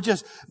place where we're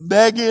just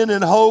begging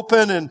and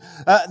hoping, and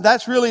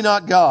that's really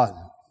not God.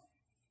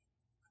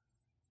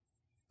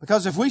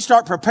 Because if we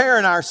start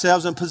preparing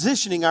ourselves and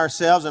positioning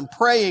ourselves and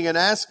praying and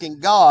asking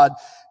God,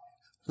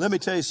 let me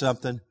tell you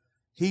something.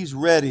 He's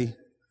ready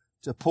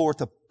to pour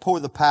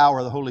the power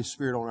of the Holy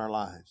Spirit on our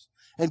lives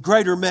in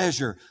greater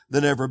measure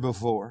than ever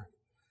before.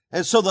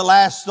 And so the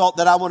last thought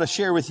that I want to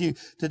share with you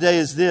today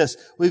is this.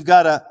 We've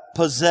got to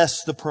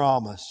possess the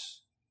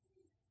promise.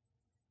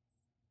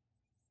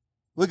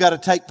 We've got to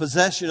take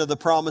possession of the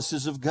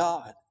promises of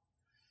God.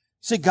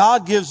 See,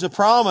 God gives a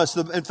promise.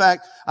 In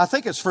fact, I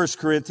think it's 1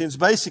 Corinthians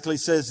basically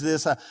says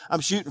this. I'm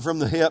shooting from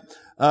the hip.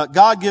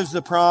 God gives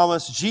the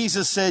promise.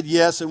 Jesus said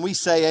yes, and we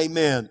say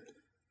amen.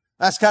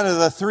 That's kind of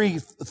the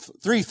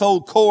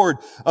threefold cord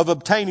of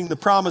obtaining the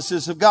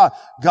promises of God.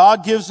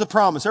 God gives the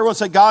promise. Everyone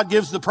say, God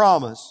gives the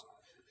promise.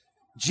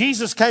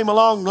 Jesus came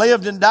along,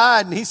 lived and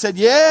died, and He said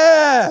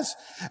yes.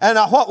 And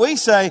what we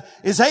say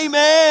is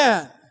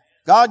amen.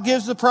 God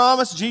gives the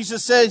promise.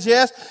 Jesus says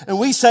yes. And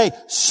we say,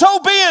 so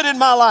be it in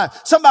my life.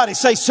 Somebody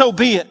say, so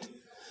be it.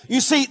 You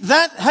see, you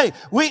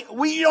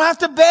don't have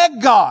to beg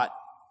God.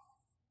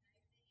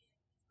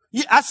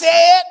 I say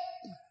it.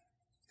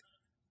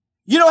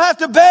 You don't have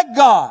to beg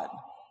God.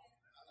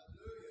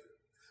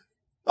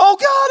 Oh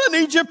God,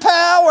 I need your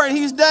power. And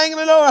He's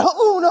dangling over.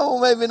 Oh no,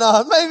 maybe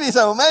not. Maybe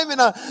so, maybe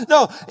not.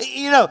 No,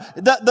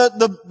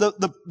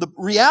 the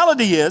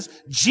reality is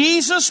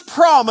Jesus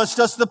promised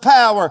us the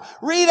power.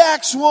 Read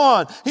Acts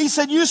 1. He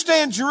said, you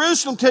stay in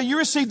Jerusalem till you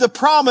receive the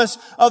promise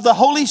of the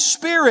Holy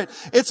Spirit.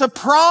 It's a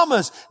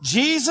promise.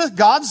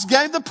 God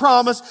gave the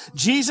promise.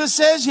 Jesus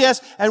says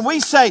yes. And we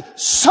say,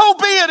 so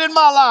be it in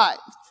my life.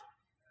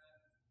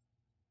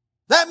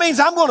 That means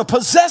I'm going to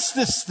possess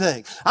this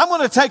thing. I'm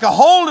going to take a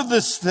hold of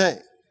this thing.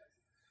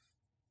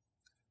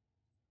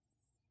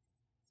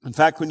 In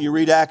fact, when you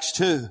read Acts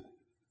 2,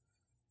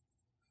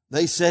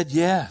 they said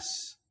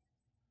yes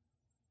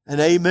and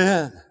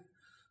amen. It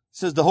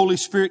says the Holy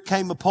Spirit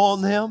came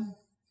upon them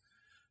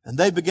and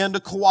they began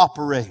to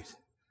cooperate.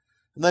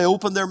 And they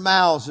opened their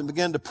mouths and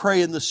began to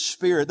pray in the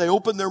Spirit. They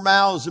opened their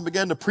mouths and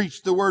began to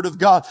preach the Word of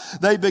God.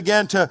 They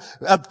began to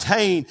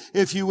obtain,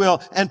 if you will,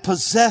 and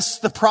possess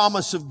the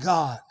promise of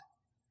God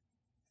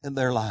in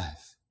their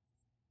life.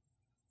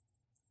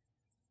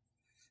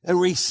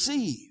 And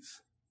receive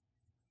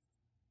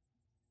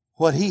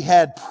what He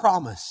had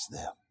promised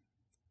them.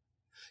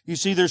 You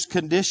see, there's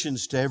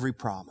conditions to every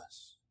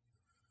promise.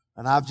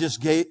 And I've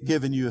just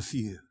given you a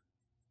few.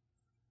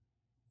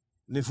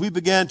 And if we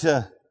begin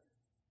to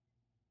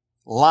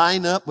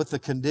line up with the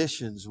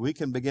conditions, we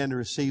can begin to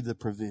receive the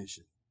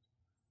provision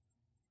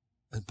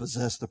and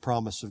possess the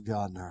promise of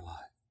God in our life.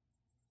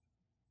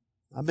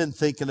 I've been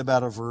thinking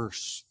about a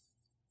verse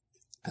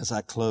as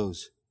I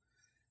close.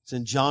 It's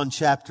in John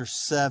chapter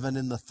 7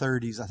 in the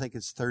 30s. I think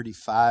it's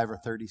 35 or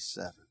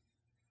 37.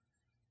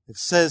 It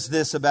says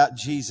this about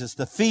Jesus.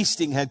 The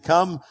feasting had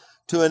come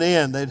to an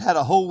end. They'd had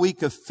a whole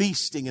week of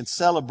feasting and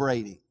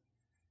celebrating.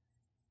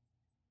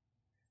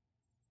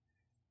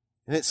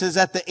 And it says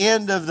at the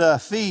end of the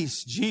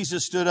feast,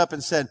 Jesus stood up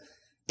and said,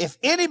 if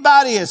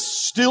anybody is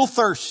still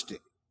thirsty,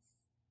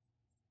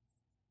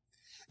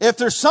 if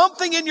there's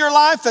something in your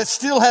life that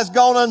still has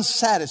gone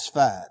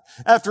unsatisfied,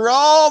 after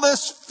all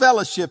this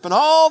fellowship and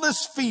all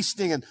this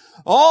feasting and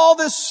all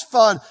this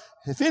fun,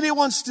 if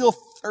anyone's still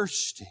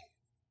thirsty,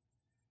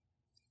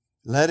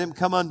 let him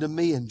come unto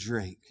me and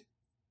drink.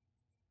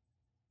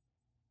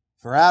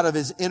 For out of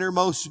his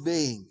innermost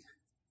being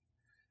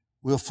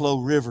will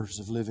flow rivers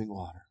of living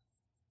water.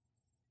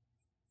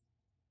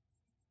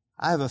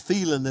 I have a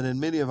feeling that in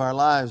many of our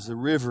lives, the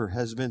river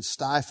has been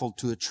stifled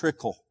to a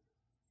trickle.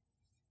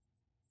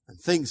 And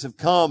things have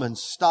come and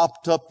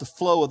stopped up the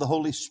flow of the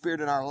Holy Spirit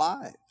in our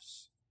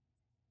lives.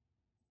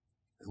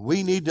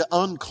 We need to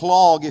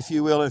unclog, if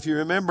you will. If you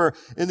remember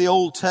in the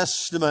Old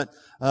Testament,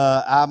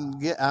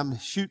 I'm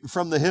shooting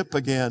from the hip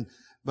again,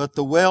 but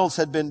the wells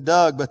had been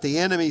dug, but the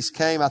enemies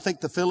came. I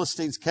think the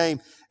Philistines came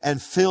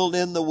and filled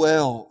in the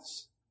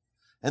wells.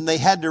 And they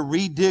had to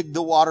redig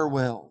the water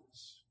wells.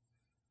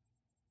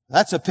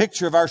 That's a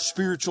picture of our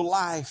spiritual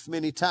life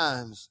many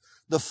times.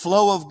 The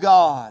flow of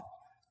God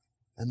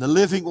and the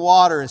living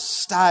water is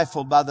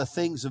stifled by the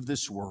things of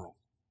this world.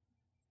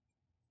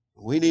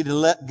 We need to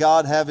let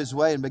God have His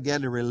way and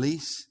begin to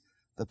release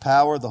the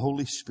power of the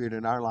Holy Spirit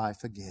in our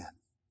life again.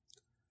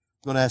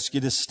 I'm going to ask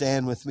you to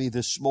stand with me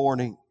this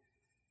morning.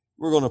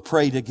 We're going to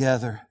pray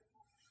together.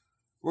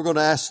 We're going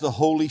to ask the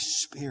Holy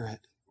Spirit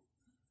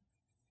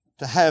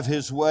to have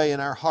His way in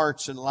our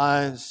hearts and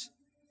lives.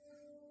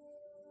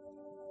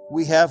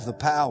 We have the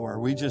power.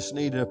 We just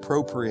need to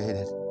appropriate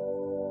it.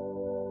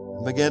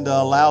 And begin to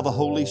allow the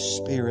Holy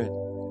Spirit,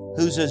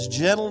 who's as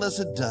gentle as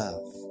a dove,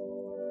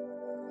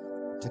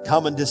 to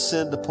come and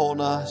descend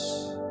upon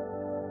us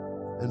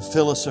and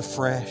fill us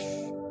afresh,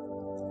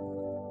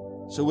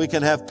 so we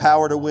can have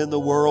power to win the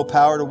world,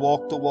 power to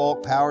walk the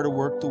walk, power to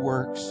work the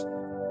works,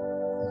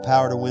 and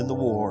power to win the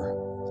war.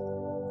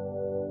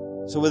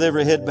 So with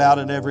every head bowed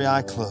and every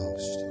eye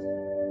closed,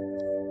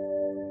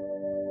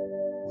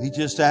 we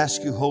just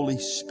ask you, Holy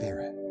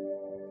Spirit,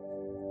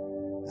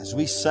 as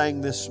we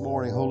sang this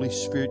morning, Holy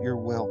Spirit, you're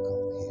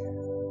welcome here.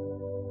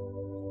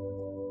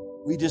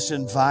 We just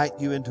invite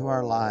you into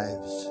our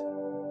lives.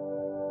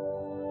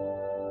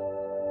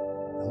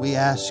 And we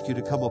ask you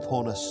to come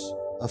upon us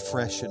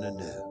afresh and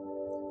anew.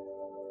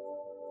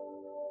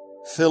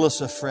 Fill us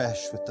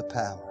afresh with the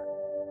power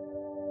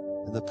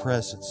and the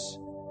presence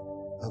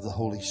of the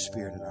Holy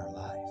Spirit in our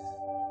life.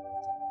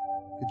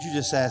 Could you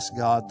just ask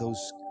God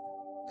those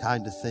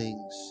kind of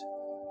things?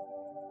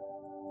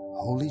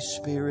 Holy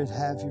Spirit,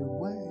 have your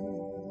way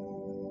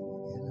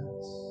in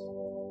us.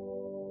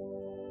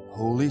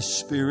 Holy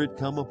Spirit,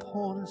 come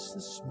upon us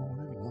this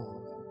morning, Lord.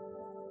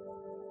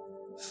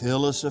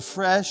 Fill us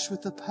afresh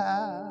with the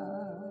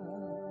power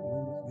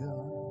of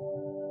God.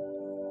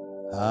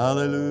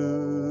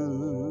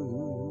 Hallelujah.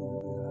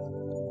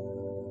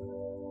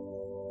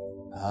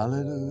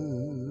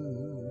 Hallelujah.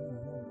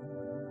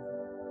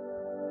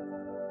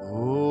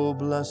 Oh,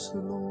 bless the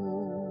Lord.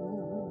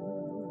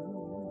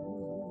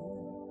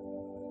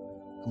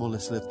 Come on,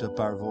 let's lift up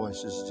our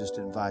voices. Just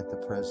invite the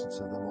presence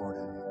of the Lord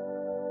in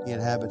here. He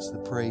inhabits the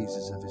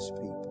praises of His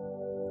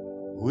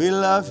people. We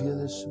love you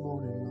this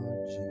morning,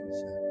 Lord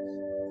Jesus.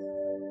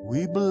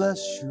 We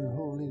bless your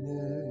holy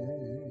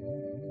name.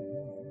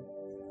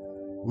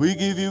 We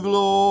give you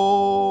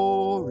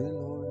glory,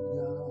 Lord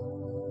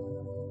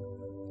God.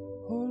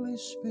 Holy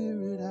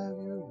Spirit, have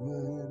your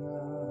way in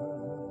us.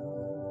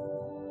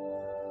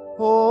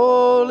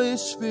 Holy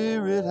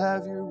Spirit,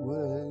 have your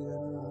way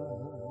in us.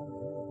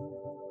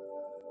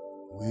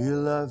 We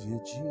love you,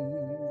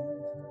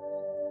 Jesus.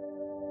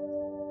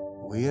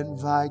 We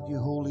invite you,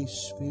 Holy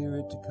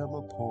Spirit, to come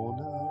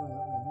upon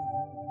us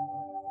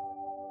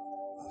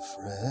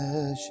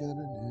afresh and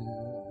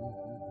anew.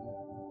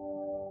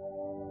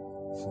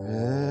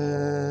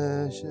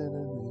 Fresh and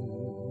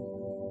anew.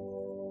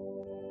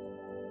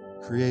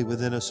 Create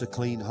within us a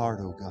clean heart,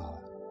 O God.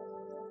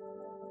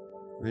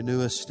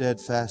 Renew a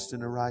steadfast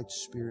and a right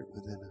spirit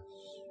within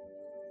us.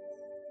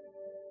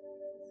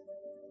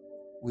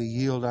 We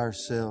yield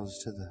ourselves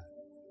to the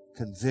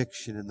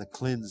conviction and the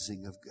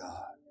cleansing of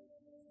God.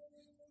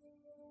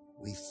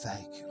 We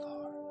thank you,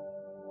 Lord,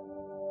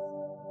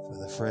 for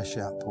the fresh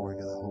outpouring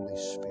of the Holy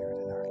Spirit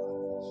in our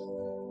lives.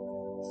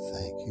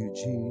 Thank you,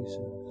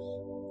 Jesus.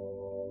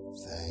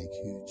 Thank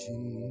you,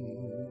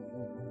 Jesus.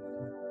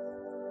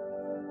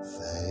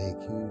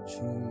 Thank you,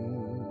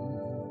 Jesus.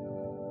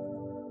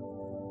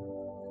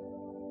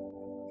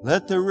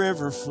 Let the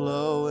river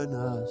flow in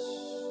us.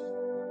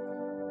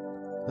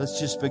 Let's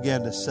just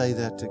begin to say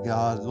that to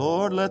God.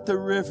 Lord, let the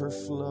river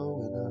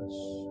flow in us.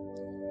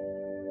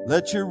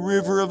 Let your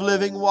river of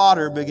living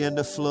water begin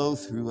to flow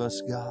through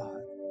us,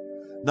 God.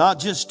 Not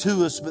just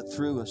to us, but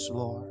through us,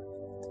 Lord.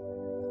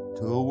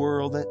 To a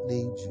world that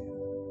needs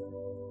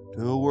you.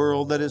 To a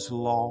world that is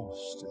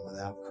lost and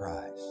without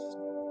Christ.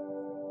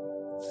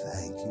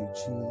 Thank you,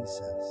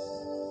 Jesus.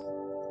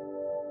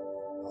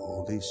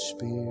 Holy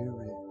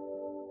Spirit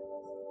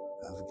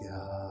of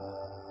God.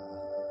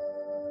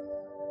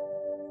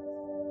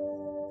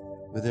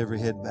 With every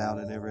head bowed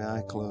and every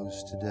eye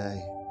closed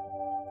today,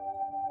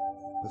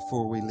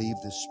 before we leave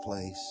this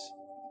place,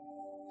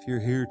 if you're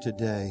here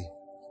today,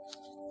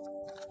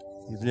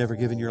 you've never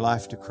given your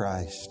life to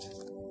Christ,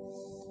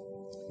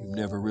 you've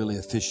never really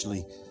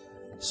officially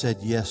said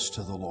yes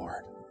to the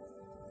Lord,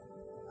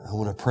 I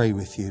want to pray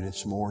with you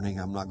this morning.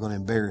 I'm not going to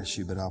embarrass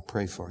you, but I'll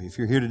pray for you. If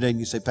you're here today and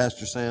you say,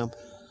 Pastor Sam,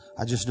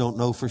 I just don't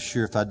know for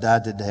sure if I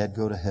died today I'd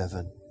go to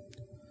heaven,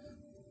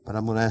 but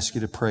I'm going to ask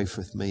you to pray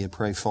with me and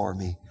pray for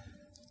me.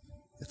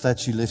 If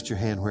that's you, lift your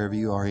hand wherever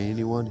you are.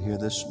 Anyone here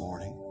this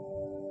morning?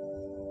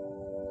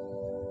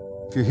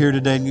 If you're here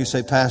today and you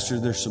say, Pastor,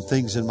 there's some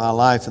things in my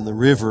life and the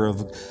river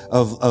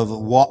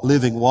of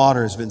living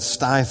water has been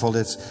stifled.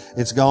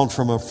 It's gone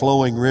from a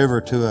flowing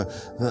river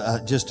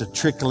to just a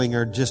trickling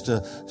or just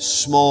a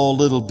small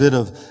little bit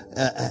of,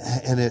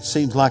 and it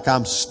seems like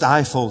I'm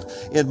stifled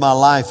in my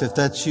life. If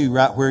that's you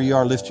right where you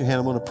are, lift your hand.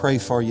 I'm going to pray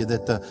for you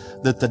that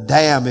the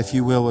dam, if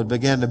you will, would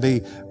begin to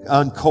be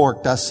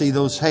uncorked. I see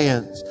those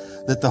hands.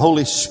 That the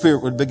Holy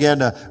Spirit would begin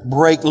to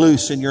break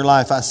loose in your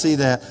life. I see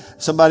that.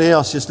 Somebody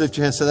else, just lift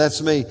your hand and say,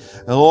 that's me.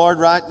 And Lord,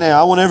 right now,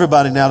 I want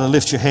everybody now to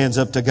lift your hands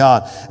up to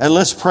God. And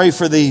let's pray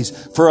for these,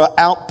 for an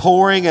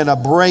outpouring and a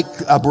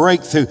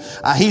breakthrough.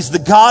 He's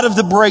the God of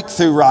the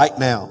breakthrough right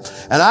now.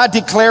 And I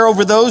declare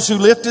over those who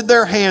lifted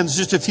their hands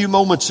just a few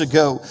moments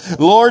ago,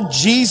 Lord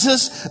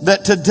Jesus,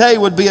 that today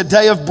would be a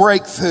day of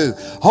breakthrough.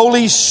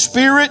 Holy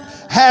Spirit,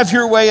 have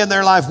your way in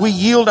their life. We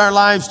yield our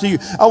lives to you.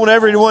 I want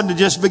everyone to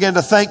just begin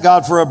to thank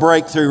God for a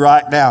breakthrough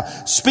right now.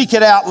 Speak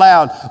it out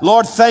loud.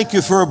 Lord, thank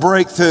you for a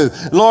breakthrough.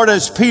 Lord,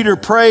 as Peter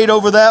prayed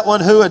over that one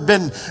who had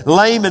been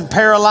lame and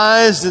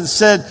paralyzed and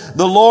said,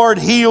 the Lord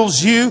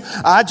heals you,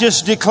 I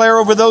just declare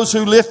over those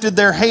who lifted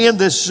their hand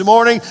this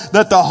morning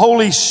that the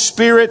Holy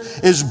Spirit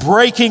is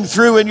breaking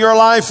through in your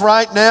life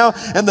right now,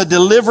 and the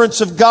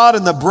deliverance of God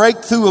and the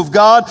breakthrough of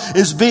God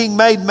is being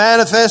made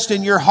manifest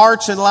in your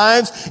hearts and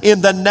lives.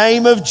 In the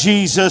name of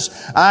Jesus,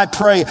 I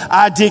pray.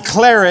 I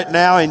declare it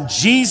now in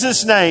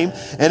Jesus' name.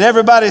 And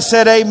everybody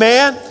said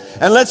amen.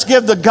 And let's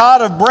give the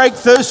God of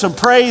breakthrough some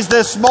praise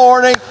this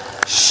morning.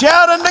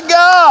 Shout unto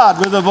God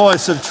with a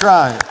voice of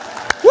triumph.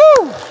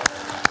 Woo!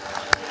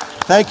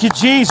 Thank you,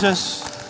 Jesus.